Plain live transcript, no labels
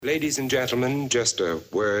Ladies and gentlemen, just a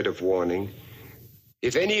word of warning.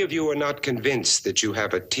 If any of you are not convinced that you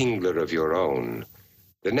have a tingler of your own,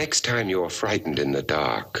 the next time you are frightened in the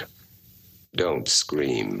dark, don't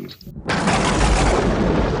scream.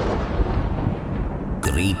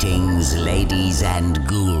 Greetings, ladies and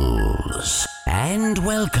ghouls, and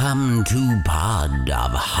welcome to Pod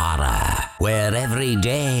of Horror, where every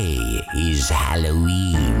day is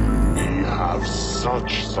Halloween. We have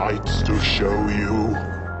such sights to show you.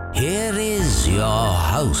 Here is your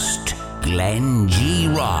host, Glenn G.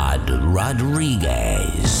 Rodriguez.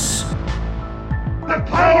 The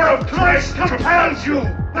power of Christ compels you!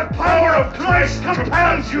 The power of Christ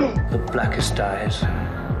compels you! The blackest eyes,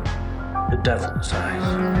 the devil's eyes.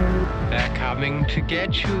 They're coming to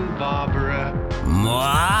get you, Barbara.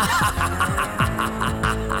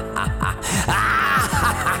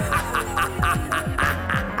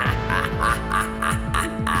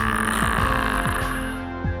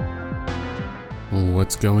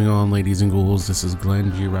 What's going on, ladies and ghouls? This is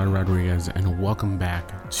Glenn G. Rodriguez, and welcome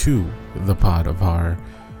back to the Pod of Horror.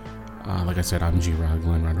 Like I said, I'm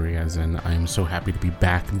Glenn Rodriguez, and I am so happy to be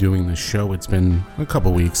back doing this show. It's been a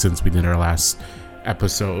couple weeks since we did our last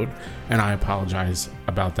episode, and I apologize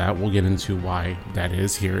about that. We'll get into why that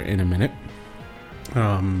is here in a minute.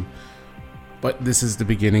 But this is the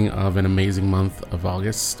beginning of an amazing month of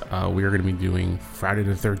August. We are going to be doing Friday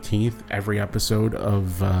the 13th. Every episode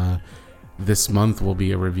of this month will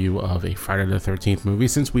be a review of a Friday the 13th movie.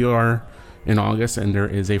 Since we are in August and there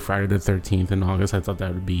is a Friday the 13th in August, I thought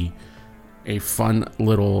that would be a fun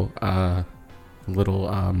little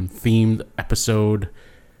themed episode,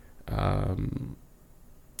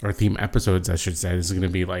 or theme episodes, I should say. This is going to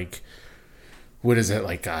be like, what is it,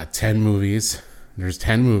 like 10 movies. There's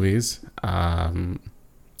 10 movies, one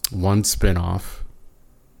spin-off,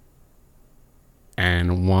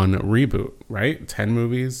 and one reboot, right? 10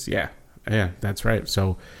 movies, yeah, that's right.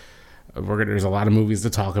 So there's a lot of movies to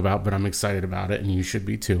talk about, but I'm excited about it, and you should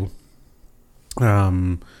be too.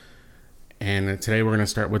 And today we're going to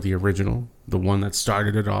start with the original, the one that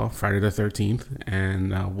started it all, Friday the 13th,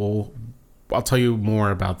 and I'll tell you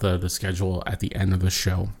more about the schedule at the end of the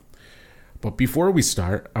show. But before we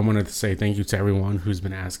start, I wanted to say thank you to everyone who's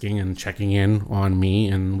been asking and checking in on me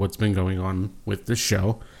and what's been going on with the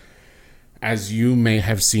show. As you may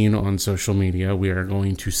have seen on social media, we are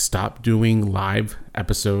going to stop doing live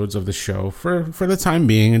episodes of the show for the time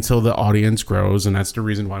being until the audience grows. And that's the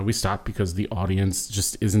reason why we stopped, because the audience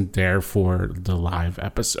just isn't there for the live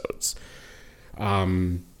episodes.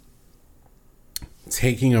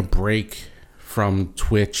 Taking a break from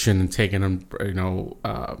Twitch and taking a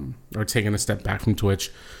step back from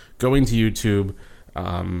Twitch, going to YouTube,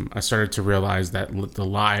 I started to realize that the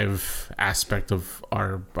live aspect of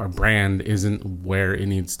our brand isn't where it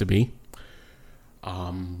needs to be.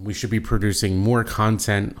 We should be producing more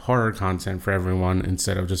content, horror content for everyone,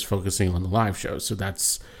 instead of just focusing on the live shows. So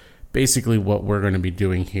that's basically what we're going to be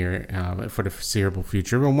doing here for the foreseeable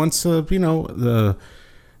future. But once the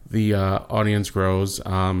audience grows,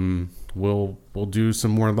 we'll do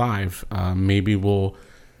some more live. Maybe we'll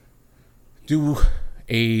do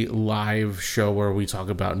a live show where we talk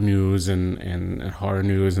about news and horror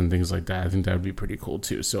news and things like that. I think that would be pretty cool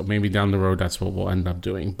too. So maybe down the road, that's what we'll end up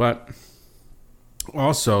doing. But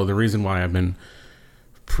also, the reason why I've been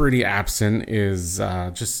pretty absent is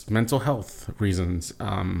just mental health reasons.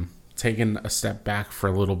 Taking a step back for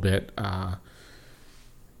a little bit. I'm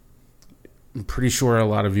pretty sure a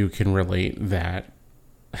lot of you can relate that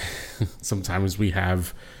sometimes we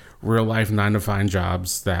have real life 9 to 5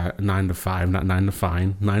 jobs that 9 to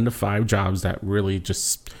 5 jobs that really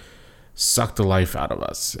just suck the life out of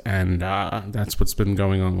us. And that's what's been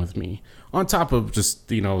going on with me. On top of just,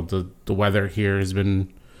 the weather here has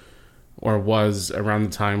been, or was around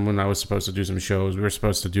the time when I was supposed to do some shows. We were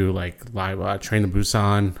supposed to do like live Train to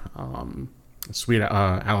Busan, Sweet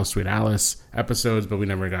Alice episodes, but we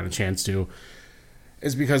never got a chance to.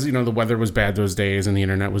 Is because, the weather was bad those days and the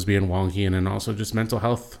internet was being wonky, and then also just mental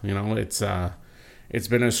health. It's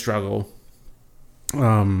been a struggle.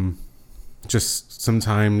 Just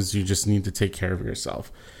sometimes you just need to take care of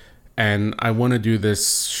yourself. And I want to do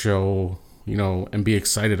this show, and be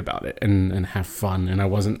excited about it and have fun. And I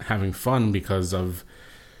wasn't having fun because of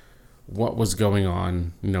what was going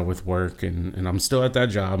on, with work. And I'm still at that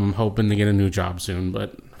job. I'm hoping to get a new job soon,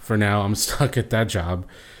 but for now I'm stuck at that job.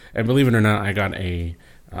 And believe it or not, I got a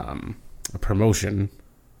promotion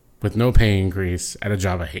with no pay increase at a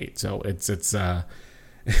job I hate. So it's it's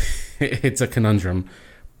a conundrum.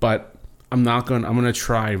 But I'm going to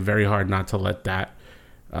try very hard not to let that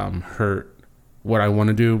hurt what I want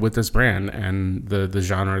to do with this brand and the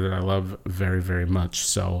genre that I love very, very much.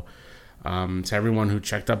 So to everyone who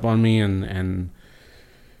checked up on me and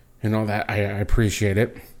all that, I appreciate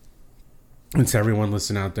it. And to everyone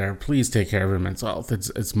listening out there, please take care of your mental health. It's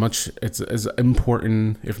as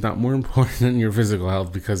important, if not more important, than your physical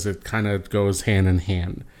health, because it kind of goes hand in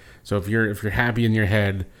hand. So if you're happy in your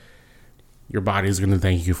head, your body's going to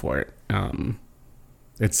thank you for it.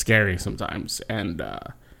 It's scary sometimes, and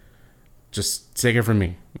just take it from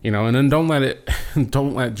me, and then don't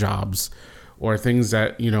let jobs or things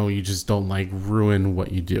that, you just don't like ruin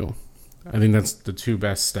what you do. I think that's the two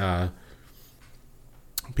best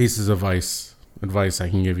pieces of advice I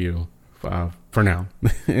can give you for now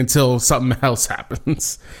until something else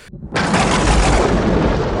happens.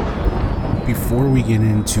 Before we get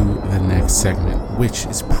into the next segment, which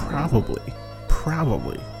is probably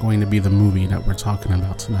going to be the movie that we're talking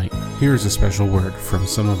about tonight, here's a special word from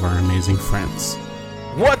some of our amazing friends.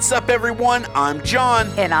 What's up, everyone? I'm John.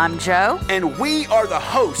 And I'm Joe. And we are the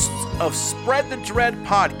hosts of Spread the Dread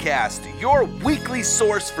Podcast, your weekly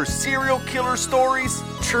source for serial killer stories,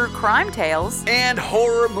 true crime tales, and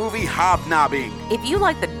horror movie hobnobbing. If you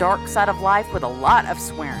like the dark side of life with a lot of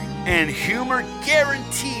swearing and humor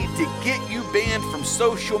guaranteed to get you banned from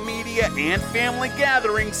social media and family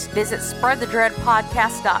gatherings, visit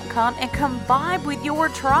spreadthedreadpodcast.com and come vibe with your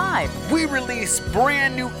tribe. We release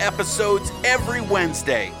brand new episodes every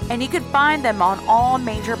Wednesday. And you can find them on all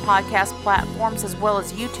major podcast platforms as well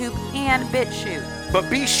as YouTube and BitChute.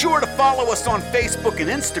 But be sure to follow us on Facebook and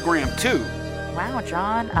Instagram too. Wow,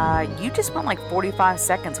 John, you just went like 45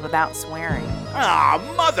 seconds without swearing. Ah,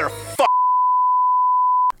 motherfucker.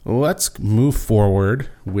 Let's move forward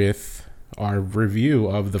with our review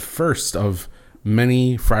of the first of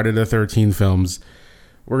many Friday the 13th films.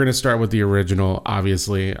 We're going to start with the original,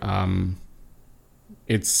 obviously.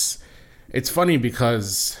 It's funny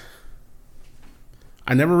because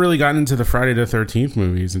I never really got into the Friday the 13th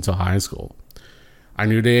movies until high school. I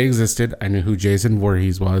knew they existed. I knew who Jason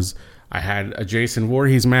Voorhees was. I had a Jason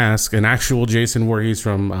Voorhees mask, an actual Jason Voorhees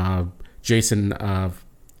from Jason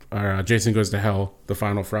Goes to Hell, The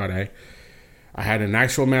Final Friday. I had an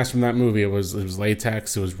actual mask from that movie. It was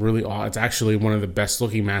latex. It was really awesome. It's actually one of the best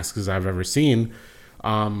looking masks I've ever seen.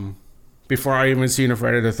 Before I even seen a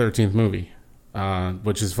Friday the 13th movie,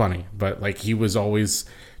 which is funny. But like, he was always,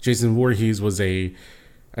 Jason Voorhees was a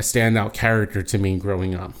standout character to me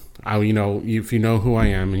growing up. If you know who I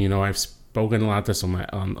am, and I've spoken a lot this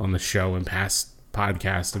on the show and past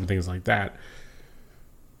podcasts and things like that.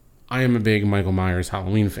 I am a big Michael Myers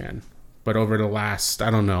Halloween fan, but over the last,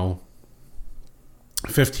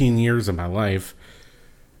 15 years of my life,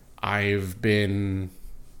 I've been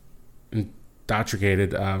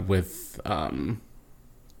indoctrinated with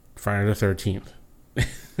Friday the 13th.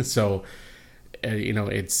 So,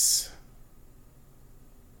 it's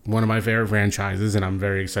one of my favorite franchises, and I'm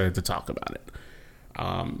very excited to talk about it.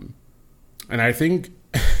 And I think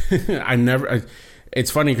it's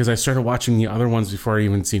funny because I started watching the other ones before I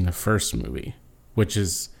even seen the first movie, which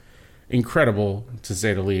is incredible to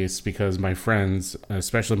say the least, because my friends,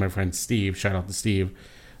 especially my friend Steve, shout out to Steve,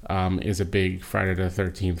 is a big Friday the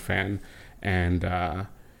 13th fan. And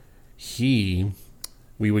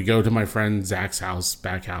we would go to my friend Zach's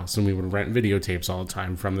back house, and we would rent videotapes all the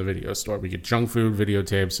time from the video store. We get junk food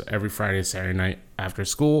videotapes every Friday, Saturday night after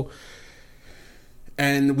school.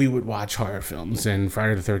 And we would watch horror films, and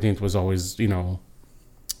Friday the 13th was always,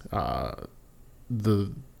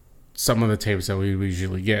 some of the tapes that we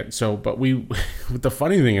usually get. So, but the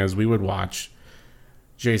funny thing is, we would watch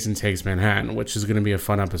Jason Takes Manhattan, which is going to be a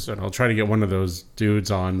fun episode. I'll try to get one of those dudes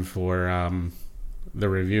on for the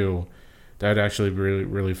review. That'd actually be really,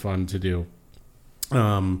 really fun to do.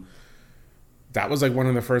 That was like one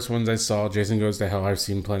of the first ones I saw. Jason Goes to Hell, I've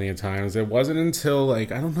seen plenty of times. It wasn't until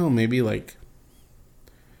maybe like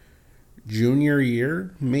junior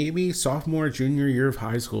year, sophomore, junior year of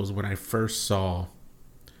high school is when I first saw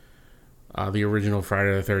the original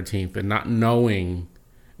Friday the 13th, and not knowing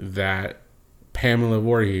that Pamela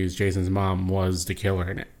Voorhees, Jason's mom, was the killer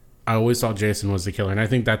in it. I always thought Jason was the killer, and I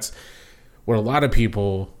think that's where a lot of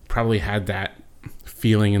people probably had that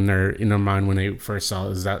feeling in their mind when they first saw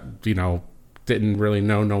it, is that, didn't really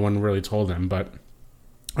know, no one really told them. But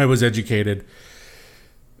I was educated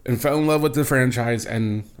and fell in love with the franchise,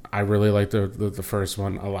 and I really liked the first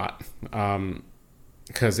one a lot,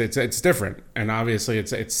 because it's different, and obviously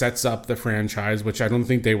it sets up the franchise, which I don't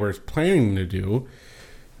think they were planning to do,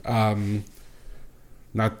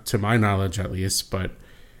 not to my knowledge at least, but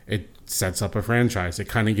it sets up a franchise. It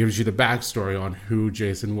kind of gives you the backstory on who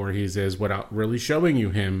Jason Voorhees is without really showing you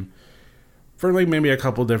him for like maybe a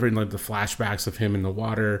couple different, like the flashbacks of him in the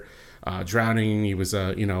water, drowning. He was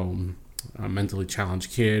a mentally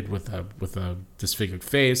challenged kid with a disfigured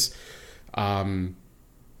face. And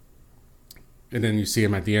then you see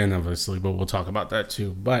him at the end, obviously, but we'll talk about that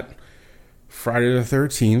too. But Friday the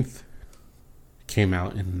 13th came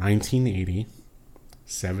out in 1980,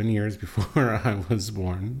 7 years before I was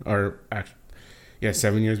born.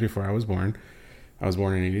 7 years before I was born. I was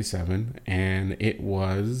born in 87, and it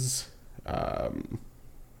was the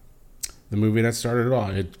movie that started it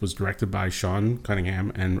all. It was directed by Sean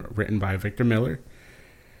Cunningham and written by Victor Miller.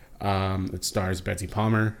 It stars Betsy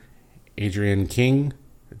Palmer, Adrienne King,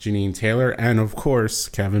 Janine Taylor, and of course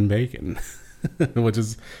Kevin Bacon, which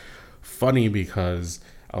is funny because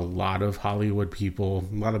a lot of Hollywood people,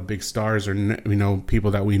 a lot of big stars, or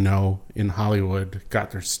people that we know in Hollywood,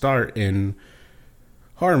 got their start in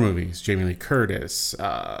horror movies. Jamie Lee Curtis,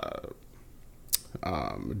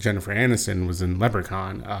 Jennifer Aniston was in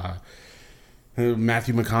Leprechaun.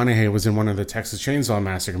 Matthew McConaughey was in one of the Texas Chainsaw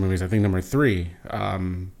Massacre movies, I think number 3.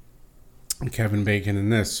 Kevin Bacon in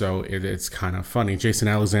this, so it's kind of funny. Jason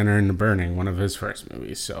Alexander in The Burning, one of his first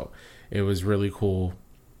movies. So it was really cool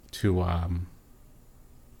to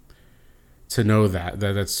know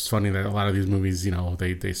that's funny that a lot of these movies,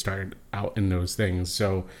 they started out in those things.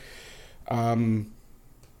 So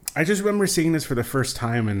I just remember seeing this for the first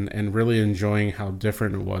time and really enjoying how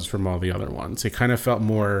different it was from all the other ones. It kind of felt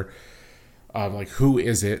more like, who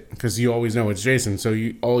is it? Because you always know it's Jason. So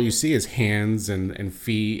all you see is hands and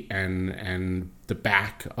feet and the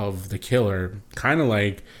back of the killer, kind of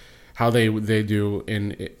like how they do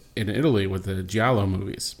in Italy with the Giallo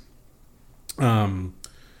movies.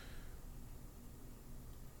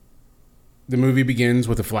 The movie begins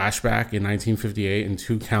with a flashback in 1958, and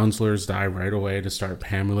 2 counselors die right away to start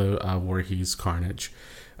Pamela Voorhees' carnage.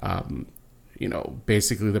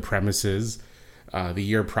 Basically the premise is the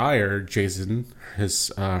year prior, Jason,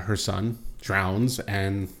 her son, drowns,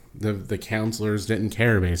 and the counselors didn't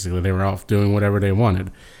care, basically. They were off doing whatever they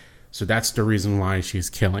wanted. So that's the reason why she's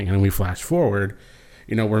killing. And we flash forward,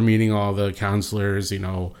 we're meeting all the counselors, and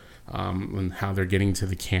how they're getting to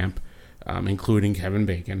the camp. Including Kevin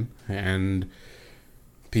Bacon, and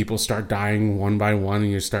people start dying one by one,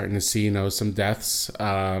 and you're starting to see, some deaths.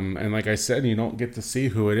 And like I said, you don't get to see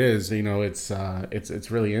who it is.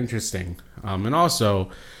 It's really interesting. And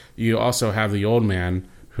also, you also have the old man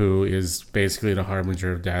who is basically the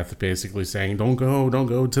harbinger of death, basically saying, "Don't go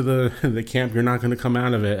to the camp. You're not going to come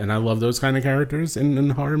out of it." And I love those kind of characters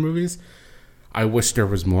in horror movies. I wish there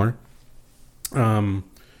was more.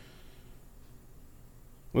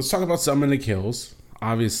 Let's talk about some of the kills.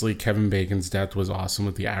 Obviously, Kevin Bacon's death was awesome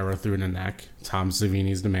with the arrow through the neck. Tom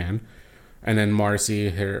Savini's the man. And then Marcy,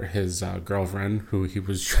 his girlfriend, who he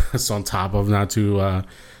was just on top of not too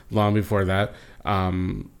long before that,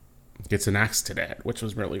 gets an axe to the head, which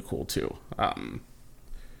was really cool too.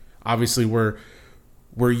 Obviously, we're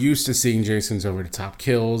used to seeing Jason's over-the-top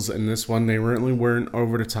kills. And this one, they really weren't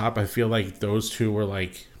over-the-top. I feel like those two were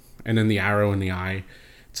like... And then the arrow in the eye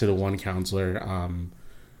to the one counselor...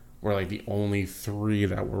 were like the only 3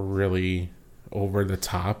 that were really over the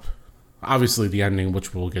top. Obviously, the ending,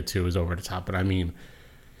 which we'll get to, is over the top. But I mean,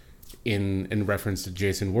 in reference to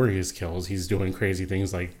Jason Voorhees' kills, he's doing crazy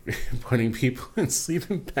things like putting people in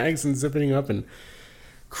sleeping bags and zipping up and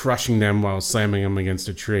crushing them while slamming them against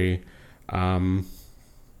a tree.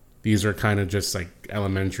 These are kind of just like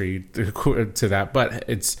elementary to that, but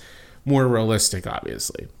it's more realistic,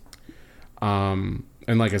 obviously.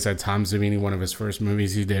 And like I said, Tom Savini, one of his first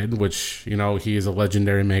movies he did, which, he is a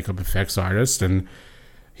legendary makeup effects artist, and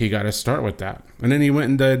he got to start with that. And then he went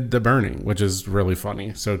and did The Burning, which is really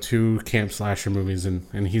funny. So 2 camp slasher movies,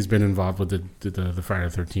 and he's been involved with the Friday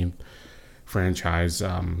the 13th franchise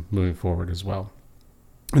moving forward as well.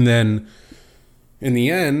 And then in the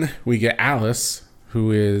end, we get Alice,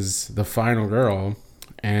 who is the final girl,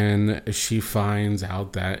 and she finds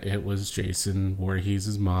out that it was Jason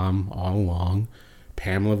Voorhees' mom all along.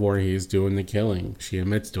 Pamela Voorhees doing the killing. She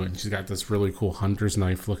admits to it, and she's got this really cool hunter's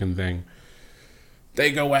knife looking thing.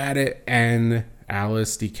 They go at it, and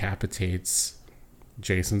Alice decapitates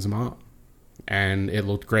Jason's mom. And it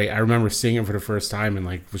looked great. I remember seeing it for the first time and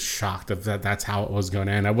was shocked that that's how it was going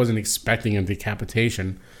to end. I wasn't expecting a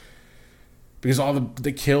decapitation because all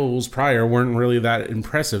the kills prior weren't really that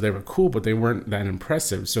impressive. They were cool, but they weren't that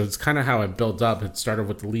impressive. So it's kind of how it built up. It started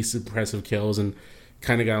with the least impressive kills and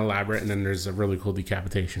kind of got elaborate, and then there's a really cool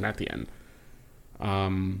decapitation at the end.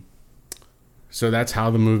 So that's how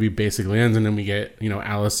the movie basically ends, and then we get,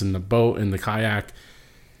 Alice in the boat, in the kayak,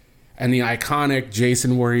 and the iconic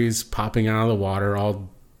Jason Voorhees popping out of the water, all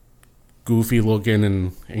goofy looking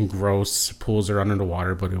and gross, pulls her under the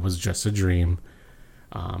water, but it was just a dream.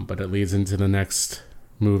 But it leads into the next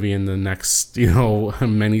movie and the next,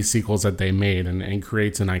 many sequels that they made and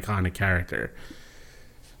creates an iconic character.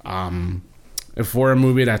 For a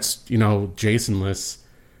movie that's, Jason-less,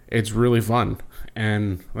 it's really fun.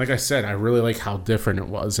 And like I said, I really like how different it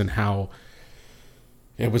was and how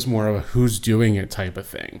it was more of a who's doing it type of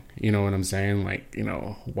thing. You know what I'm saying? Like,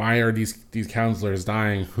 why are these counselors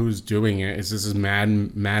dying? Who's doing it? Is this a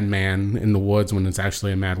madman in the woods when it's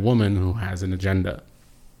actually a mad woman who has an agenda?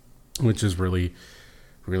 Which is really,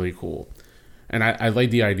 really cool. And I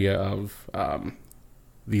like the idea of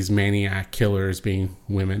these maniac killers being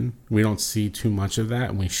women. We don't see too much of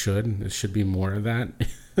that, and we should. There should be more of that.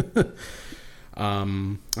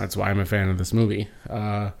 That's why I'm a fan of this movie.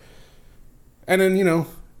 And then,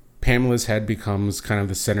 Pamela's head becomes kind of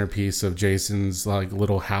the centerpiece of Jason's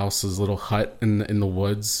little house, his little hut in the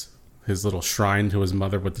woods, his little shrine to his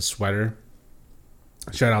mother with the sweater.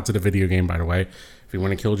 Shout out to the video game, by the way. If you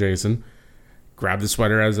want to kill Jason, grab the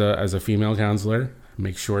sweater as a female counselor.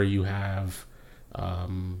 Make sure you have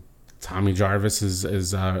Tommy Jarvis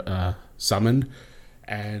is summoned,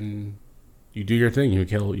 and you do your thing. You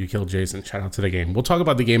kill Jason. Shout out to the game. We'll talk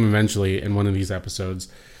about the game eventually in one of these episodes.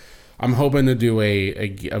 I'm hoping to do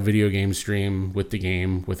a video game stream with the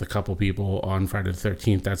game with a couple people on Friday the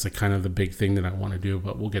 13th. That's kind of the big thing that I want to do,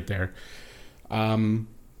 but we'll get there.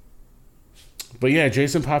 But yeah,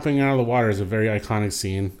 Jason popping out of the water is a very iconic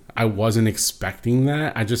scene. I wasn't expecting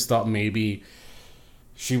that. I just thought maybe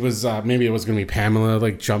she was, maybe it was going to be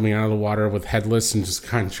Pamela jumping out of the water with headless and just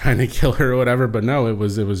kind of trying to kill her or whatever. But no, it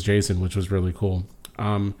was Jason, which was really cool.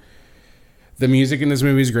 The music in this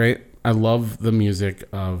movie is great. I love the music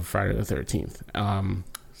of Friday the 13th.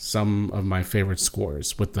 Some of my favorite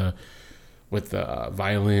scores with the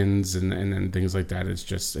violins and things like that.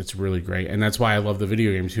 It's really great. And that's why I love the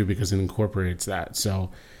video game too, because it incorporates that. So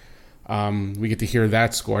we get to hear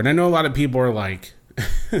that score. And I know a lot of people are like,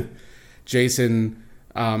 Jason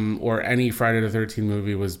or any Friday the 13th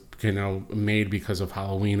movie was, made because of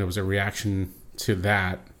Halloween. It was a reaction to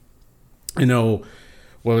that. I know,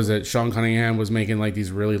 what was it? Sean Cunningham was making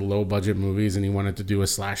these really low budget movies, and he wanted to do a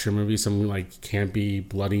slasher movie, some campy,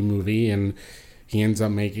 bloody movie, and he ends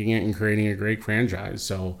up making it and creating a great franchise.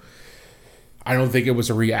 So I don't think it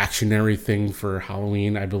was a reactionary thing for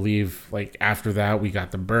Halloween. I believe after that we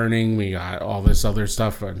got The Burning, we got all this other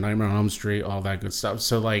stuff, Nightmare on Elm Street, all that good stuff.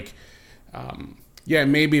 So yeah,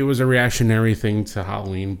 maybe it was a reactionary thing to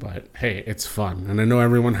Halloween, but hey, it's fun. And I know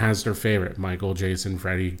everyone has their favorite: Michael, Jason,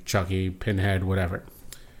 Freddy, Chucky, Pinhead, whatever.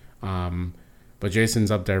 But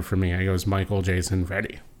Jason's up there for me. I goes Michael, Jason,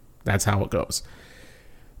 Freddy. That's how it goes.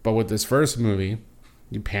 But with this first movie,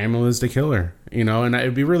 Pamela's the killer, and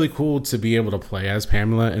it'd be really cool to be able to play as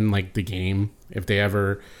Pamela in the game. If they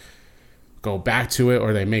ever go back to it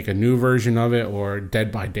or they make a new version of it, or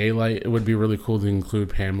Dead by Daylight, it would be really cool to include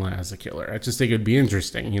Pamela as a killer. I just think it'd be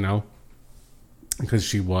interesting, because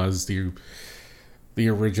she was the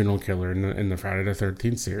original killer in the Friday the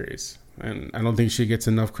 13th series. And I don't think she gets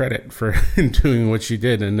enough credit for doing what she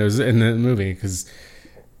did in the movie, because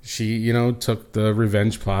she, took the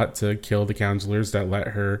revenge plot to kill the counselors that let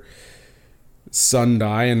her son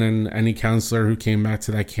die, and then any counselor who came back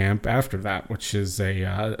to that camp after that, which is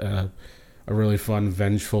a really fun,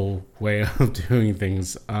 vengeful way of doing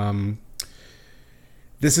things.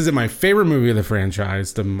 This isn't my favorite movie of the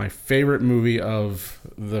franchise. My favorite movie of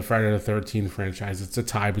the Friday the 13th franchise. It's a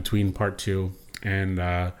tie between Part 2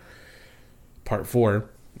 and Part 4.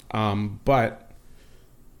 But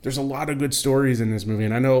there's a lot of good stories in this movie.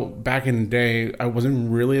 And I know back in the day, I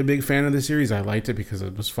wasn't really a big fan of the series. I liked it because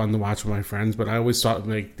it was fun to watch with my friends. But I always thought,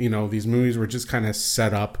 these movies were just kind of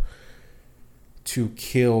set up to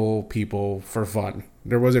kill people for fun.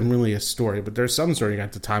 There wasn't really a story, but there's some story. You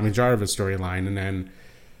got the Tommy Jarvis storyline, and then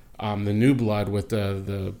the New Blood with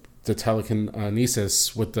the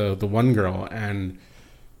telekinesis with the one girl, and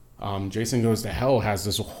Jason Goes to Hell has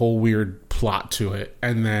this whole weird plot to it,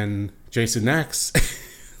 and then Jason X,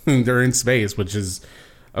 they're in space, which is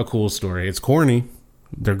a cool story. It's corny,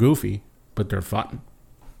 they're goofy, but they're fun,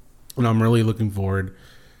 and I'm really looking forward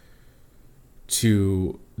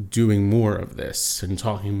to doing more of this and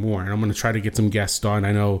talking more. And I'm going to try to get some guests on.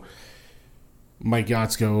 I know Mike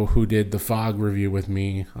Yatsko, who did the Fog review with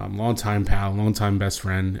me, longtime pal, longtime best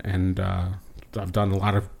friend, and I've done a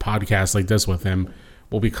lot of podcasts like this with him,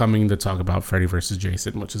 will be coming to talk about Freddy vs.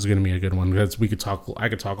 Jason, which is going to be a good one, because I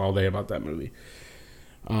could talk all day about that movie.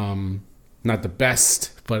 Not the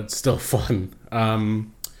best, but it's still fun.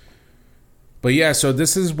 But yeah, so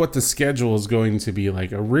this is what the schedule is going to be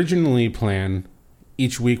like. Originally planned,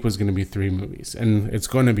 each week was going to be 3 movies, and it's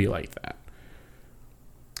going to be like that.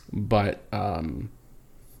 But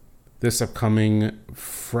this upcoming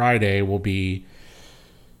Friday will be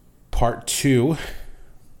part 2,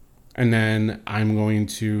 and then I'm going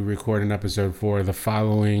to record an episode for the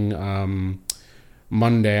following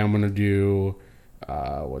Monday. I'm going to do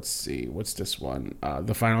what's this one?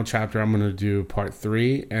 The final chapter. I'm going to do part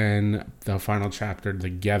 3 and the final chapter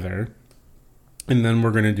together, and then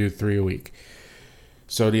we're going to do 3 a week.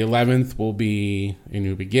 So the 11th will be A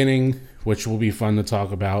New Beginning, which will be fun to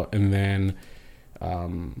talk about, and then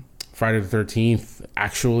Friday the 13th,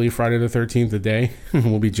 actually Friday the 13th, the day,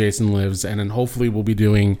 will be Jason Lives, and then hopefully we'll be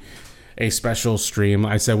doing a special stream.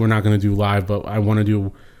 I said we're not going to do live, but I want to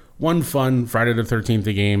do one fun Friday the 13th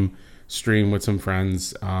a game stream with some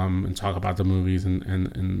friends and talk about the movies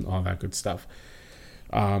and all that good stuff.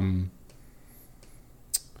 And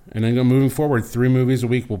then moving forward, 3 movies a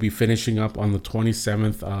week. We'll be finishing up on the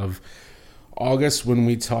 27th of August when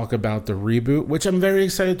we talk about the reboot, which I'm very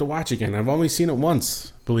excited to watch again. I've only seen it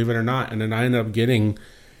once, believe it or not, and then I ended up getting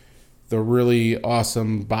the really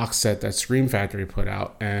awesome box set that Scream Factory put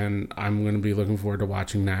out, and I'm going to be looking forward to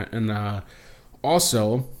watching that. And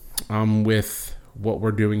also, with what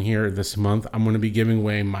we're doing here this month, I'm going to be giving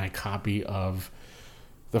away my copy of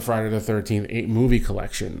the Friday the 13th 8 movie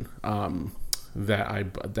collection that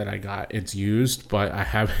I got. It's used, but I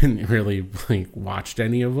haven't really watched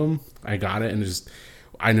any of them. I got it and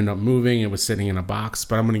I ended up moving. It was sitting in a box,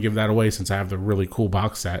 but I'm going to give that away since I have the really cool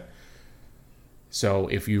box set. So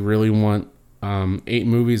if you really want 8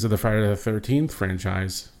 movies of the Friday the 13th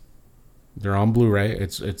franchise, they're on Blu-ray.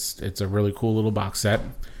 It's a really cool little box set.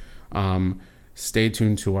 Stay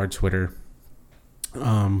tuned to our Twitter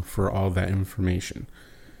for all that information.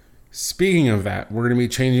 Speaking of that, we're going to be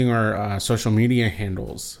changing our social media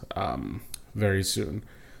handles very soon.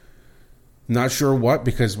 Not sure what,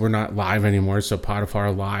 because we're not live anymore, so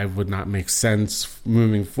Potiphar Live would not make sense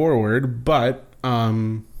moving forward, but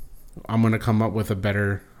I'm going to come up with a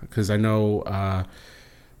better, because I know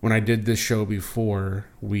when I did this show before,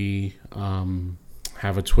 we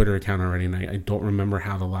have a Twitter account already, and I don't remember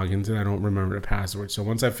how to log into it. I don't remember the password, so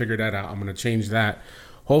once I figure that out, I'm going to change that.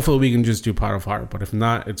 Hopefully we can just do Potiphar, but if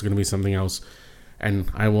not, it's going to be something else,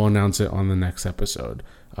 and I will announce it on the next episode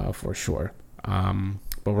for sure.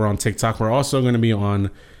 But we're on TikTok. We're also going to be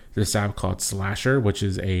on this app called Slasher, which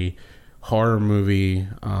is a horror movie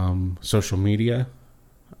social media,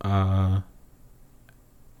 kind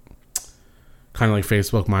of like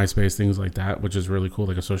Facebook, MySpace, things like that, which is really cool,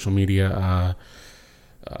 like a social media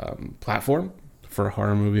platform for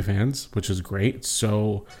horror movie fans, which is great.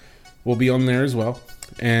 So we'll be on there as well.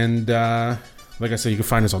 And like I said, you can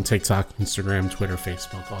find us on TikTok, Instagram, Twitter,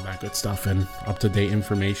 Facebook, all that good stuff, and up-to-date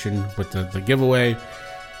information with the giveaway.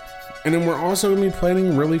 And then we're also going to be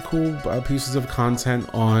planning really cool pieces of content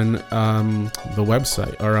on the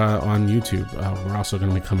website, or on YouTube. We're also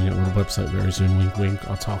going to be coming out with a website very soon. Wink, wink.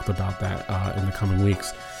 I'll talk about that in the coming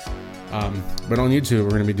weeks. But on YouTube, we're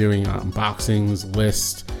going to be doing unboxings,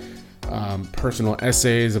 lists, personal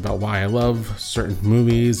essays about why I love certain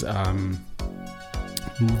movies,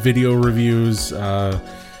 video reviews, the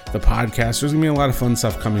podcast. There's gonna be a lot of fun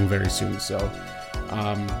stuff coming very soon, so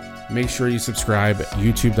make sure you subscribe at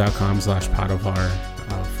youtube.com/Potiphar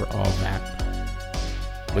for all that.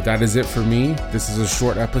 But that is it for me. This is a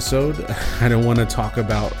short episode. I don't want to talk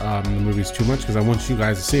about the movies too much because I want you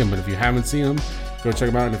guys to see them, but if you haven't seen them, go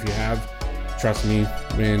check them out. And if you have, trust me,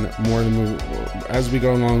 as we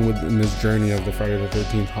go along in this journey of the Friday the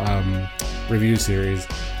 13th review series,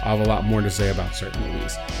 I'll have a lot more to say about certain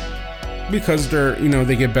movies because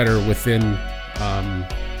they get better within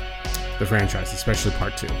the franchise, especially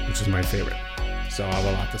part 2, which is my favorite. So I'll have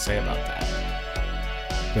a lot to say about that.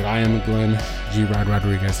 But I am Glenn G. Rod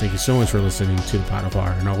Rodriguez. Thank you so much for listening to the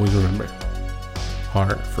Potiphar, and always remember,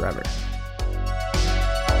 horror forever.